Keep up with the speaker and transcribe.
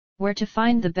Where to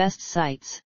find the best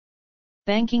sites.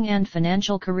 Banking and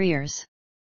financial careers.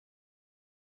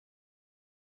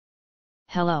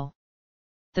 Hello.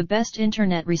 The best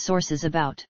internet resources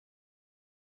about.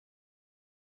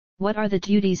 What are the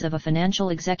duties of a financial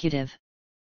executive?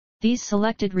 These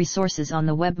selected resources on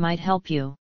the web might help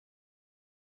you.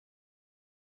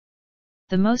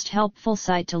 The most helpful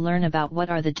site to learn about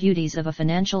what are the duties of a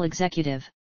financial executive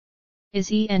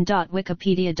is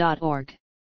en.wikipedia.org.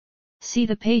 See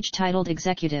the page titled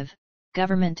Executive,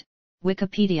 Government,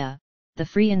 Wikipedia, the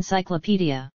free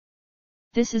encyclopedia.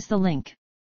 This is the link.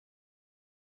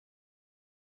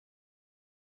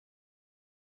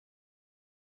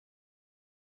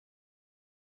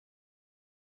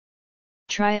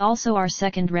 Try also our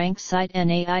second-ranked site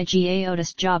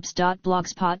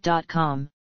naigaotisjobs.blogspot.com,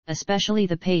 especially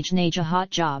the page Naija Hot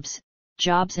Jobs,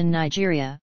 Jobs in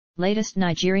Nigeria, latest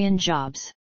Nigerian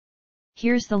jobs.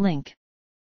 Here's the link.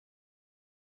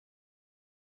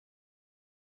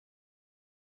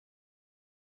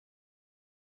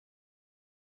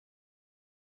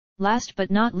 Last but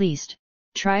not least,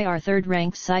 try our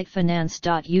third-ranked site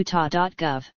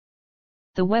finance.utah.gov.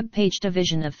 The web page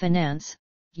Division of Finance,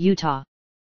 Utah.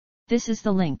 This is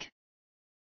the link.